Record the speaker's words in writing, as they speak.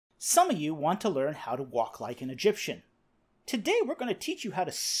Some of you want to learn how to walk like an Egyptian. Today we're going to teach you how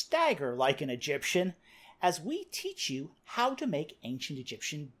to stagger like an Egyptian as we teach you how to make ancient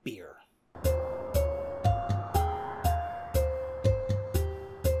Egyptian beer.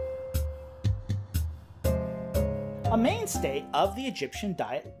 A mainstay of the Egyptian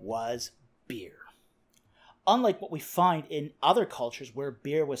diet was beer. Unlike what we find in other cultures where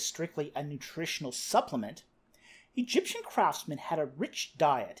beer was strictly a nutritional supplement, Egyptian craftsmen had a rich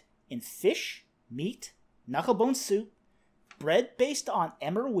diet in fish, meat, knucklebone soup, bread based on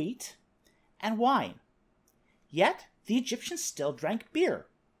emmer wheat, and wine. Yet, the Egyptians still drank beer.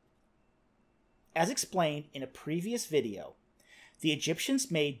 As explained in a previous video, the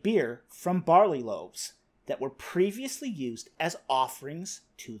Egyptians made beer from barley loaves that were previously used as offerings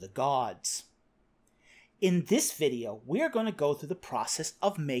to the gods. In this video, we are going to go through the process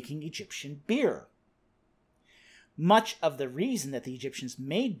of making Egyptian beer. Much of the reason that the Egyptians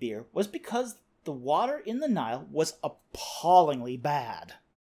made beer was because the water in the Nile was appallingly bad.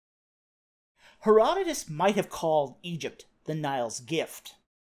 Herodotus might have called Egypt the Nile's gift,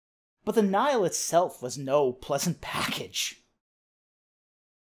 but the Nile itself was no pleasant package.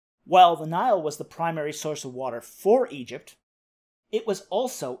 While the Nile was the primary source of water for Egypt, it was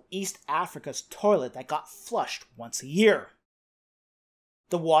also East Africa's toilet that got flushed once a year.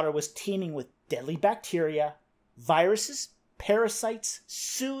 The water was teeming with deadly bacteria, viruses, parasites,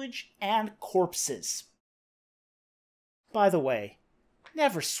 sewage, and corpses. By the way,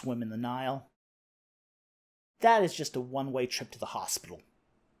 never swim in the Nile. That is just a one-way trip to the hospital.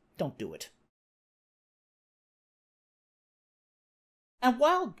 Don't do it. And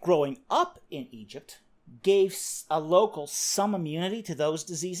while growing up in Egypt gave a local some immunity to those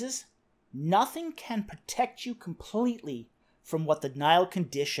diseases, nothing can protect you completely from what the Nile can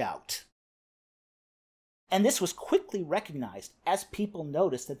dish out. And this was quickly recognized as people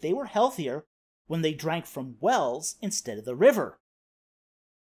noticed that they were healthier when they drank from wells instead of the river.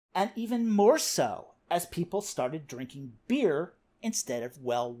 And even more so as people started drinking beer instead of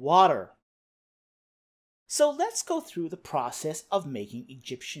well water. So let's go through the process of making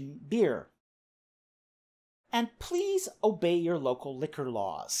Egyptian beer. And please obey your local liquor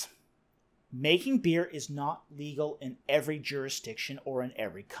laws. Making beer is not legal in every jurisdiction or in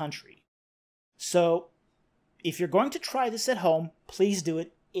every country. So, if you're going to try this at home, please do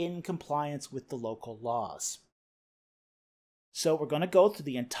it in compliance with the local laws. So we're going to go through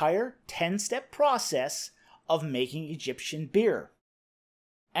the entire 10-step process of making Egyptian beer.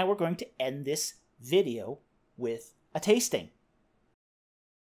 And we're going to end this video with a tasting.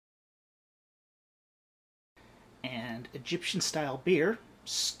 And Egyptian-style beer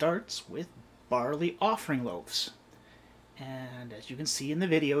starts with barley offering loaves. And as you can see in the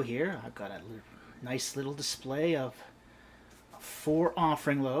video here, I've got a nice little display of 4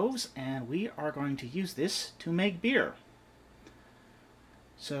 offering loaves, and we are going to use this to make beer.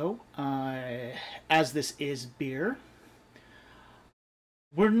 So, as this is beer,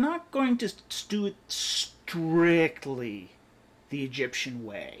 we're not going to do it strictly the Egyptian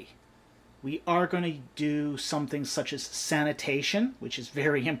way. We are going to do something such as sanitation, which is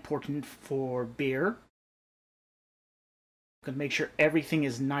very important for beer. I'm going to make sure everything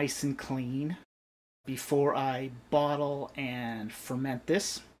is nice and clean before I bottle and ferment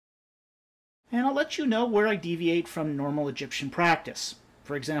this. And I'll let you know where I deviate from normal Egyptian practice.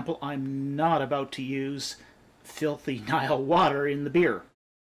 For example, I'm not about to use filthy Nile water in the beer.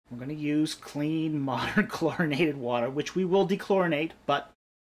 We're going to use clean, modern chlorinated water, which we will dechlorinate, but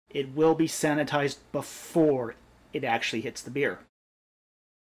it will be sanitized before it actually hits the beer.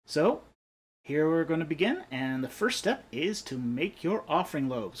 So, here we're going to begin, and the first step is to make your offering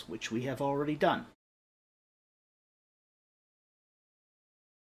loaves, which we have already done.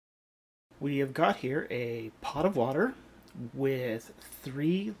 We have got here a pot of water with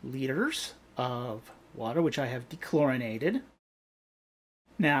 3 liters of water, which I have dechlorinated.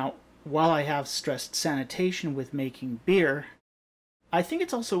 Now, while I have stressed sanitation with making beer, I think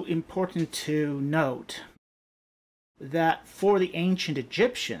it's also important to note that for the ancient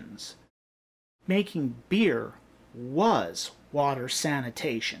Egyptians, making beer was water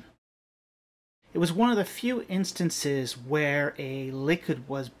sanitation. It was one of the few instances where a liquid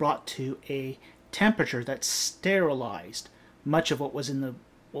was brought to a temperature that sterilized much of what was in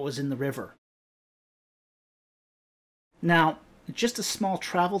the river. Now, just a small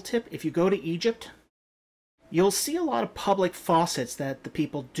travel tip, if you go to Egypt, you'll see a lot of public faucets that the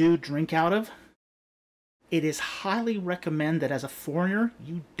people do drink out of. It is highly recommended that as a foreigner,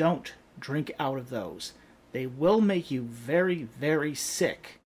 you don't drink out of those. They will make you very, very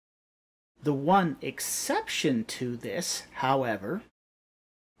sick. The one exception to this, however,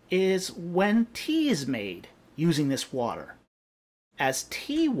 is when tea is made using this water. As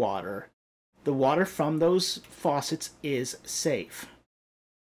tea water, the water from those faucets is safe.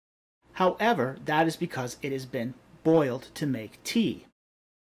 However, that is because it has been boiled to make tea.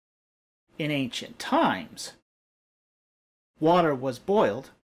 In ancient times, water was boiled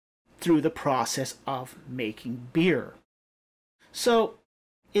through the process of making beer. So,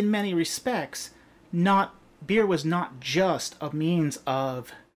 in many respects, beer was not just a means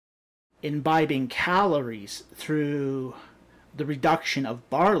of imbibing calories through the reduction of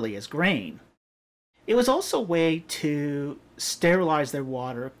barley as grain. It was also a way to sterilize their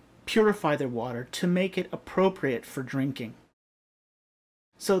water, purify their water, to make it appropriate for drinking.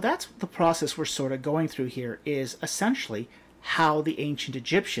 So that's the process we're sort of going through here, is essentially how the ancient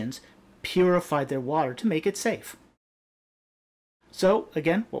Egyptians purified their water to make it safe. So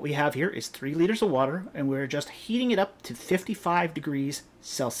again, what we have here is 3 liters of water, and we're just heating it up to 55 degrees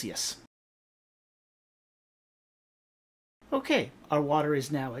Celsius. Okay, our water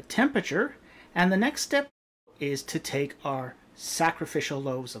is now at temperature, and the next step is to take our sacrificial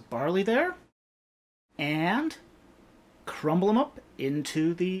loaves of barley there and crumble them up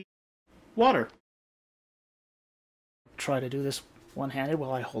into the water. Try to do this one-handed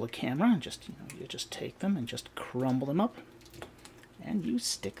while I hold a camera, and you just take them and just crumble them up, and you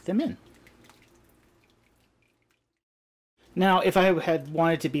stick them in. Now, if I had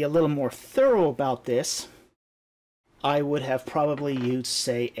wanted to be a little more thorough about this, I would have probably used,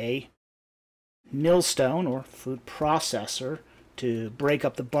 say, a millstone or food processor to break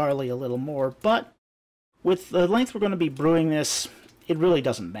up the barley a little more, but with the length we're going to be brewing this, it really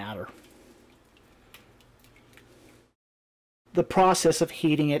doesn't matter. The process of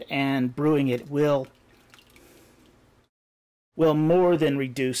heating it and brewing it will more than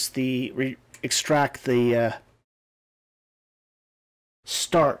extract the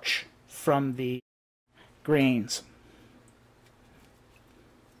starch from the grains.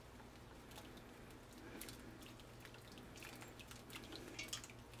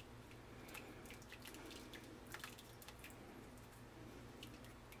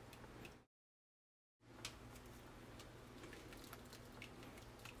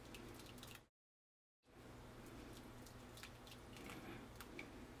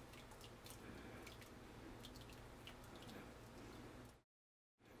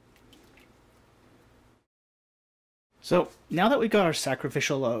 So now that we've got our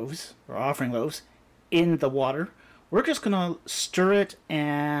sacrificial loaves, or offering loaves, in the water, we're just going to stir it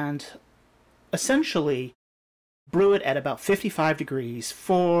and essentially brew it at about 55 degrees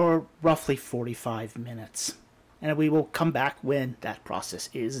for roughly 45 minutes. And we will come back when that process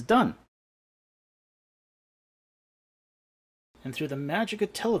is done. And through the magic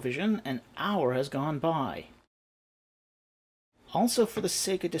of television, an hour has gone by. Also, for the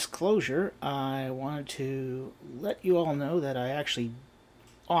sake of disclosure, I wanted to let you all know that I actually,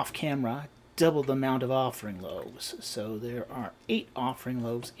 off camera, doubled the amount of offering loaves. So there are 8 offering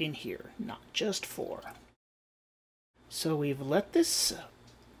loaves in here, not just 4. So we've let this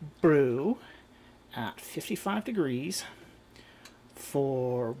brew at 55 degrees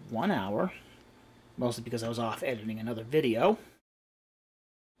for 1 hour, mostly because I was off editing another video.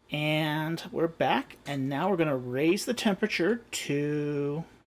 And we're back, and now we're going to raise the temperature to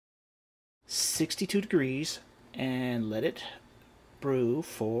 62 degrees and let it brew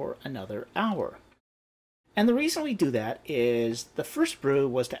for another hour. And the reason we do that is the first brew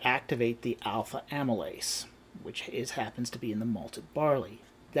was to activate the alpha amylase, which happens to be in the malted barley.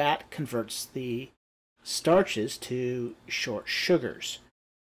 That converts the starches to short sugars.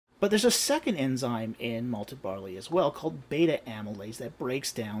 But there's a second enzyme in malted barley as well called beta amylase that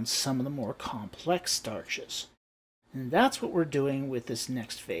breaks down some of the more complex starches. And that's what we're doing with this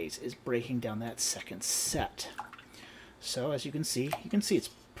next phase, is breaking down that second set. So as you can see it's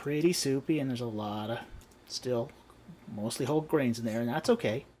pretty soupy, and there's a lot of still mostly whole grains in there, and that's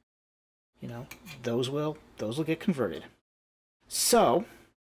okay. You know, those will get converted. So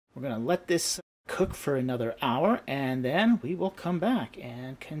we're going to let this cook for another hour, and then we will come back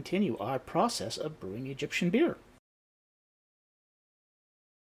and continue our process of brewing Egyptian beer.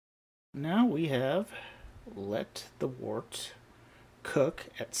 Now we have let the wort cook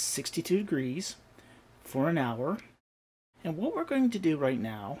at 62 degrees for an hour, and what we're going to do right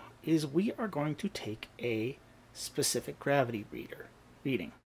now is we are going to take a specific gravity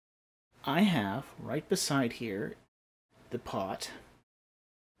reading. I have right beside here the pot,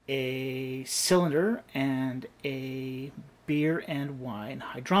 a cylinder, and a beer and wine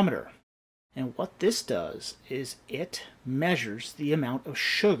hydrometer. And what this does is it measures the amount of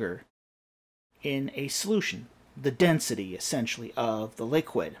sugar in a solution. the density, essentially, of the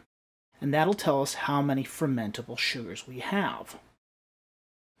liquid. And that'll tell us how many fermentable sugars we have.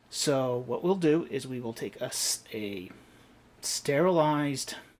 So what we'll do is we will take a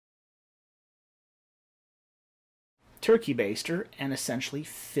sterilized turkey baster and essentially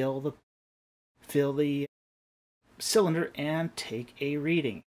fill the cylinder and take a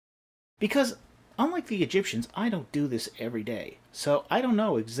reading. Because unlike the Egyptians, I don't do this every day, so I don't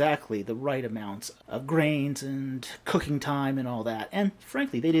know exactly the right amounts of grains and cooking time and all that, and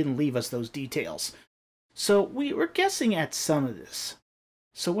frankly, they didn't leave us those details. So we were guessing at some of this.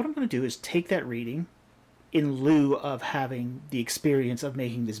 So what I'm going to do is take that reading, in lieu of having the experience of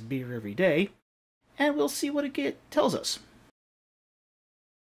making this beer every day, and we'll see what it tells us.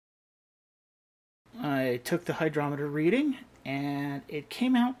 I took the hydrometer reading, and it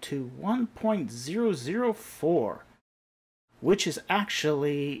came out to 1.004, which is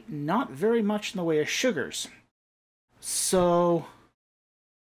actually not very much in the way of sugars. So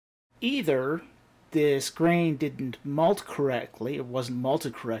either this grain didn't malt correctly, it wasn't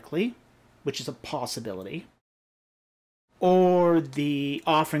malted correctly, which is a possibility, or the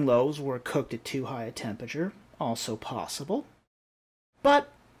offering loaves were cooked at too high a temperature, also possible.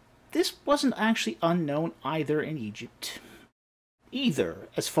 But this wasn't actually unknown either in Egypt, either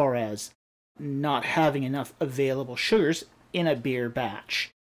as far as not having enough available sugars in a beer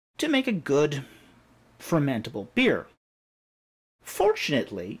batch to make a good fermentable beer.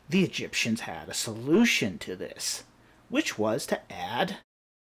 Fortunately, the Egyptians had a solution to this, which was to add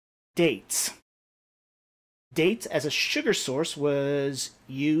dates. Dates as a sugar source was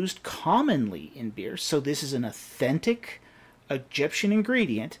used commonly in beer, so this is an authentic Egyptian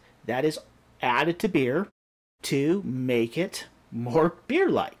ingredient that is added to beer to make it more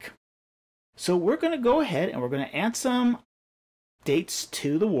beer-like. So we're going to go ahead and we're going to add some dates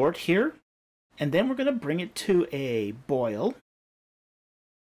to the wort here, and then we're going to bring it to a boil,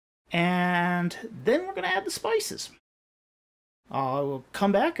 and then we're going to add the spices. I'll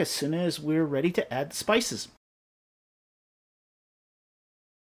come back as soon as we're ready to add the spices.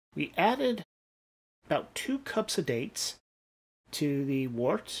 We added about 2 cups of dates to the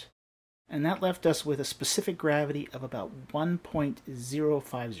wort, and that left us with a specific gravity of about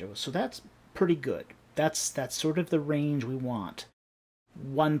 1.050. So that's pretty good. That's sort of the range we want.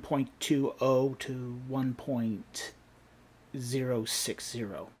 1.20 to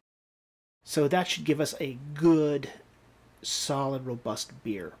 1.060. So that should give us a good, solid, robust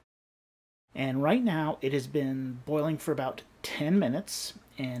beer. And right now it has been boiling for about 10 minutes,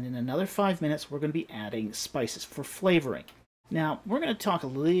 and in another 5 minutes we're going to be adding spices for flavoring. Now, we're going to talk a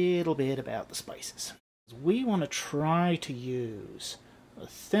little bit about the spices. We want to try to use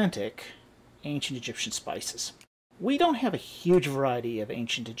authentic ancient Egyptian spices. We don't have a huge variety of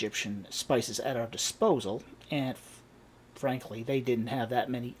ancient Egyptian spices at our disposal, and frankly, they didn't have that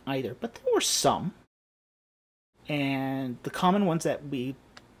many either, but there were some. And the common ones that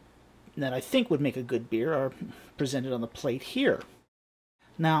I think would make a good beer are presented on the plate here.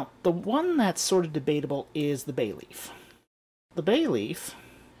 Now, the one that's sort of debatable is the bay leaf. The bay leaf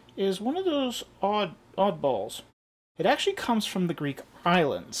is one of those oddballs. It actually comes from the Greek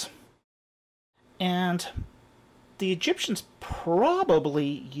islands. And the Egyptians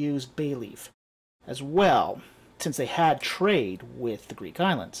probably used bay leaf as well, since they had trade with the Greek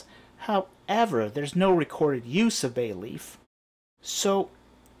islands. However, there's no recorded use of bay leaf, so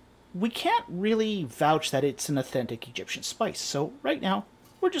we can't really vouch that it's an authentic Egyptian spice. So right now,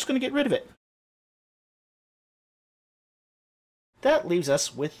 we're just going to get rid of it. That leaves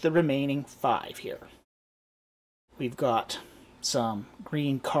us with the remaining 5 here. We've got some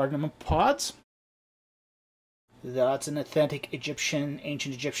green cardamom pods. That's an authentic ancient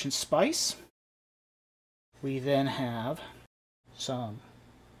Egyptian spice. We then have some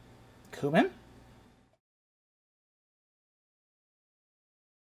cumin.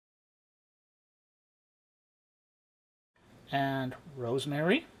 And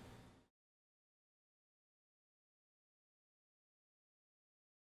rosemary.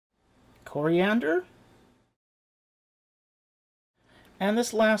 Coriander. And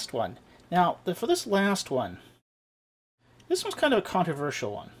this last one. Now, for this last one, this one's kind of a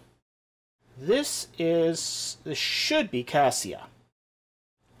controversial one. This should be cassia.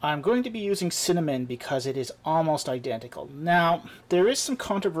 I'm going to be using cinnamon because it is almost identical. Now, there is some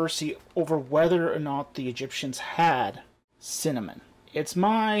controversy over whether or not the Egyptians had cinnamon. It's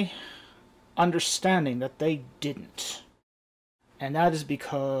my understanding that they didn't. And that is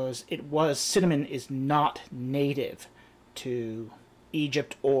because cinnamon is not native to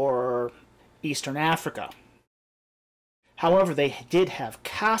Egypt or Eastern Africa. However, they did have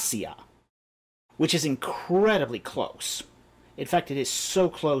cassia, which is incredibly close. In fact, it is so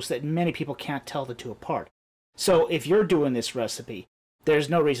close that many people can't tell the two apart. So if you're doing this recipe, there's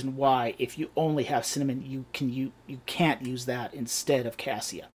no reason why, if you only have cinnamon, you can't use that instead of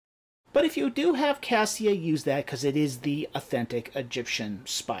cassia. But if you do have cassia, use that because it is the authentic Egyptian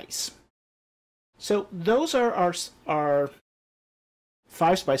spice. So those are our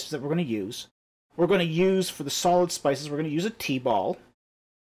 5 spices that we're going to use. We're going to use, for the solid spices, we're going to use a tea ball.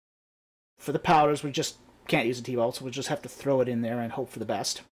 For the powders, we just can't use a tea ball, so we'll just have to throw it in there and hope for the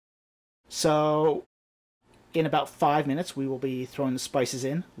best. So in about 5 minutes, we will be throwing the spices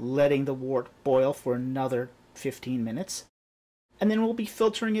in, letting the wort boil for another 15 minutes, and then we'll be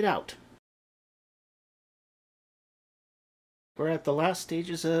filtering it out. We're at the last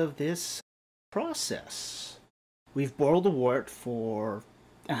stages of this process. We've boiled the wort for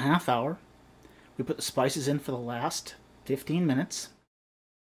a half hour. We put the spices in for the last 15 minutes.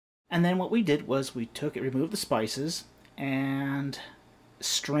 And then what we did was we removed the spices and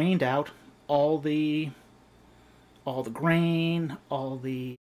strained out all the grain, all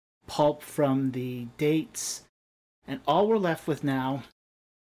the pulp from the dates, and all we're left with now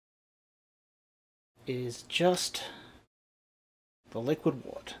is just the liquid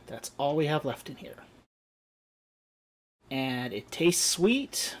wort. That's all we have left in here. And it tastes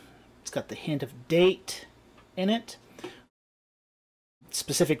sweet. It's got the hint of date in it.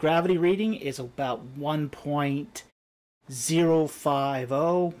 Specific gravity reading is about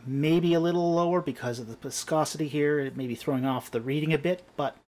 1.050, maybe a little lower because of the viscosity here. It may be throwing off the reading a bit,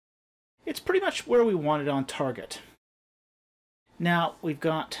 but it's pretty much where we want it on target. Now we've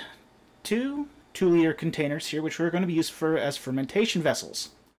got 2 2-liter containers here, which we're going to be used as fermentation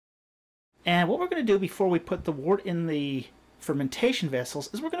vessels. And what we're going to do before we put the wort in the fermentation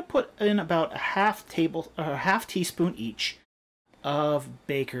vessels is we're going to put in about a half teaspoon each of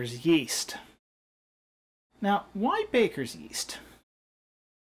baker's yeast. Now, why baker's yeast?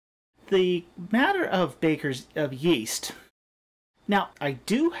 The matter of yeast. Now, I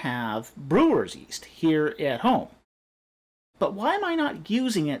do have brewer's yeast here at home. But why am I not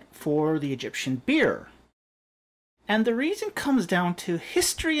using it for the Egyptian beer? And the reason comes down to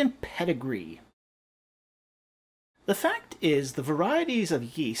history and pedigree. The fact is, the varieties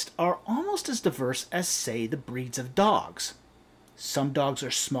of yeast are almost as diverse as, say, the breeds of dogs. Some dogs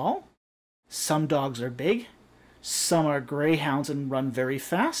are small, some dogs are big, some are greyhounds and run very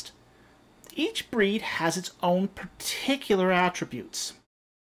fast. Each breed has its own particular attributes,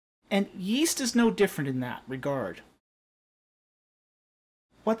 and yeast is no different in that regard.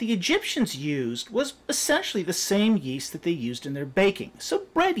 What the Egyptians used was essentially the same yeast that they used in their baking, so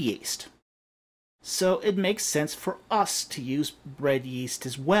bread yeast. So it makes sense for us to use bread yeast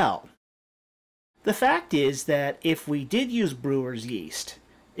as well. The fact is that if we did use brewer's yeast,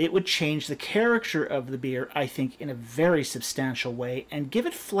 it would change the character of the beer, I think, in a very substantial way and give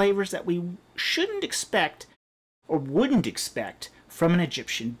it flavors that we shouldn't expect or wouldn't expect from an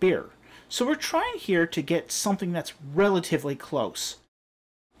Egyptian beer. So we're trying here to get something that's relatively close.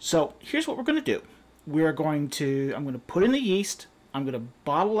 So here's what we're going to do. I'm going to put in the yeast, I'm going to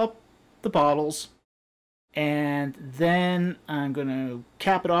bottle up the bottles, and then I'm going to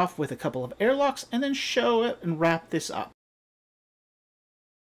cap it off with a couple of airlocks and then show it and wrap this up.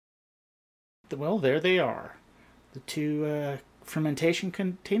 Well, there they are. The 2 fermentation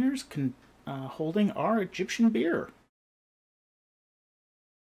containers holding our Egyptian beer.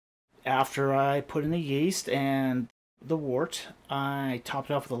 After I put in the yeast and the wort, I topped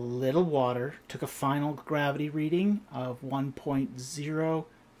it off with a little water, took a final gravity reading of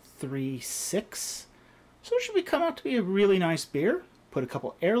 1.036. So it should come out to be a really nice beer. Put a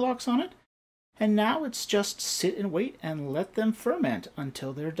couple airlocks on it, and now it's just sit and wait and let them ferment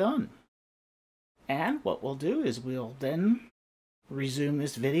until they're done. And what we'll do is we'll then resume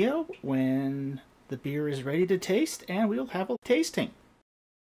this video when the beer is ready to taste, and we'll have a tasting.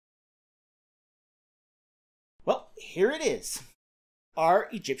 Well, here it is, our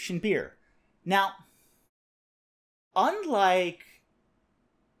Egyptian beer. Now, unlike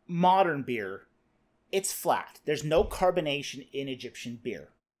modern beer, it's flat. There's no carbonation in Egyptian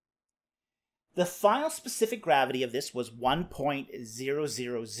beer. The final specific gravity of this was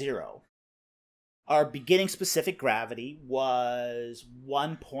 1.000. Our beginning specific gravity was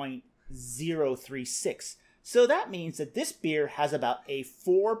 1.036. So that means that this beer has about a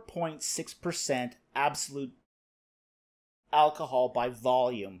 4.6% absolute alcohol by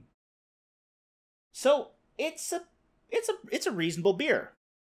volume. So it's a reasonable beer.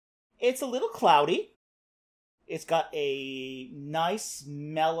 It's a little cloudy. It's got a nice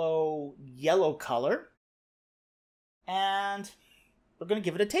mellow yellow color. And we're going to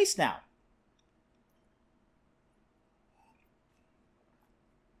give it a taste now.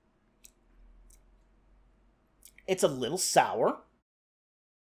 It's a little sour.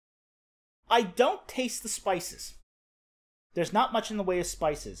 I don't taste the spices. There's not much in the way of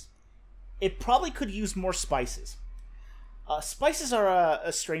spices. It probably could use more spices. Spices are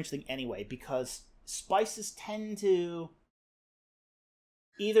a strange thing anyway, because spices tend to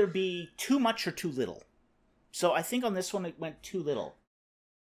either be too much or too little. So I think on this one it went too little.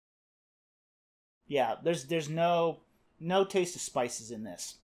 Yeah, there's no taste of spices in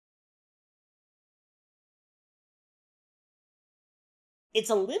this. It's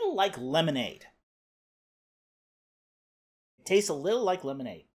a little like lemonade. It tastes a little like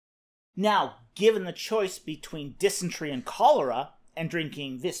lemonade. Now, given the choice between dysentery and cholera and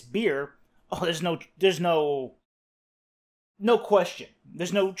drinking this beer, oh, there's no question.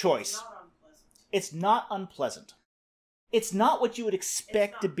 There's no choice. It's not unpleasant. It's not what you would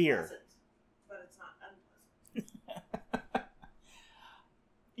expect a beer. Pleasant, but it's not unpleasant.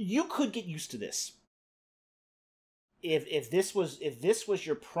 You could get used to this. If this was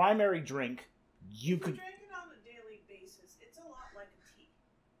your primary drink, you could drink it on a daily basis. It's a lot like a tea.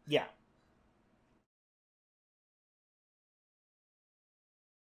 Yeah.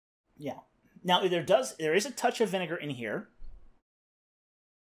 Yeah. Now there is a touch of vinegar in here.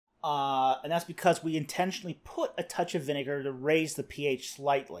 And that's because we intentionally put a touch of vinegar to raise the pH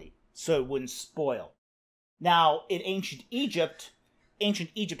slightly so it wouldn't spoil. Now, in ancient Egypt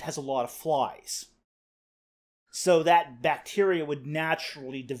has a lot of flies. So that bacteria would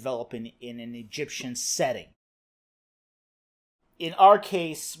naturally develop in an Egyptian setting. In our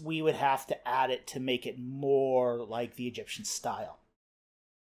case, we would have to add it to make it more like the Egyptian style.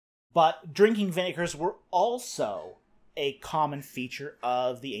 But drinking vinegars were also a common feature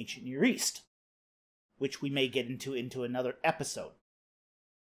of the ancient Near East, which we may get into another episode.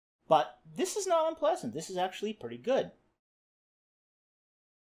 But this is not unpleasant. This is actually pretty good.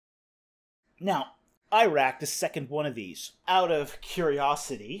 Now, I racked a second one of these. Out of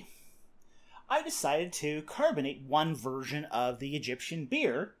curiosity, I decided to carbonate one version of the Egyptian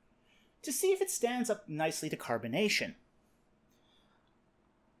beer to see if it stands up nicely to carbonation.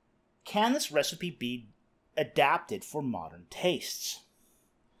 Can this recipe be adapted for modern tastes?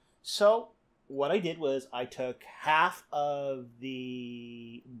 So, what I did was I took half of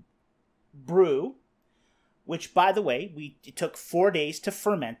the brew, which, by the way, it took 4 days to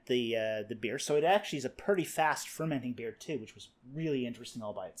ferment the beer, so it actually is a pretty fast fermenting beer too, which was really interesting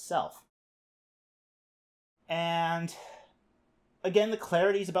all by itself. And again, the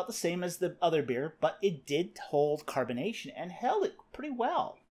clarity is about the same as the other beer, but it did hold carbonation and held it pretty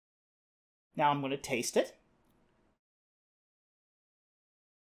well. Now I'm going to taste it.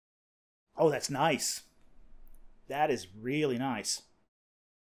 Oh, that's nice. That is really nice.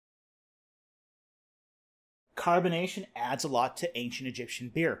 Carbonation adds a lot to ancient Egyptian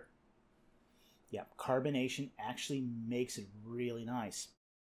beer. Yeah, carbonation actually makes it really nice.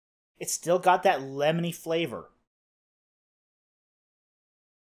 It's still got that lemony flavor.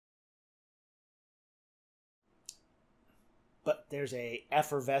 But there's a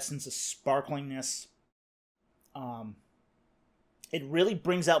effervescence, a sparklingness. It really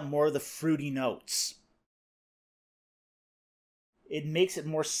brings out more of the fruity notes. It makes it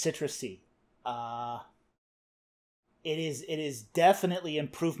more citrusy. It is definitely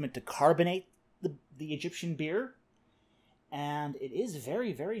improvement to carbonate the Egyptian beer, and it is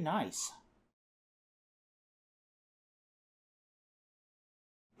very, very nice.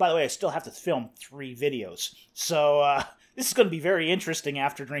 By the way, I still have to film 3 videos, so this is going to be very interesting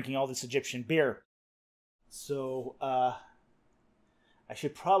after drinking all this Egyptian beer. So, I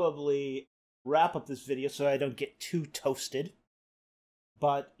should probably wrap up this video so I don't get too toasted.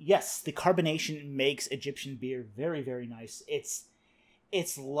 But yes, the carbonation makes Egyptian beer very, very nice. It's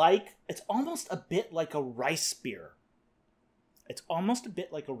almost a bit like a rice beer. It's almost a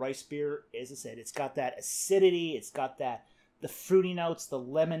bit like a rice beer. As I said, it's got that acidity, it's got the fruity notes, the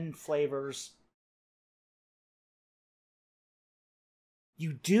lemon flavors.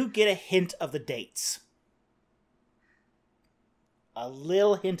 You do get a hint of the dates. A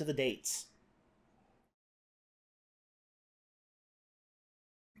little hint of the dates.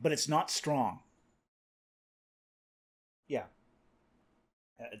 But it's not strong. Yeah.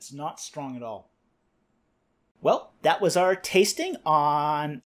 It's not strong at all. Well, that was our tasting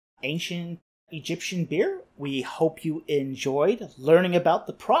on ancient Egyptian beer. We hope you enjoyed learning about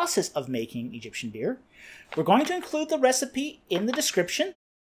the process of making Egyptian beer. We're going to include the recipe in the description.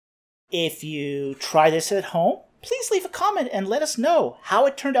 If you try this at home, please leave a comment and let us know how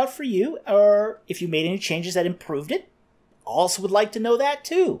it turned out for you, or if you made any changes that improved it. Also would like to know that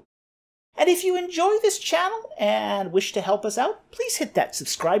too. And if you enjoy this channel and wish to help us out, please hit that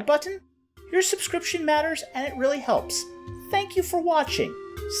subscribe button Your subscription matters and it really helps. Thank you for watching.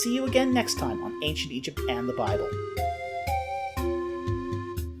 See you again next time on Ancient Egypt and the Bible.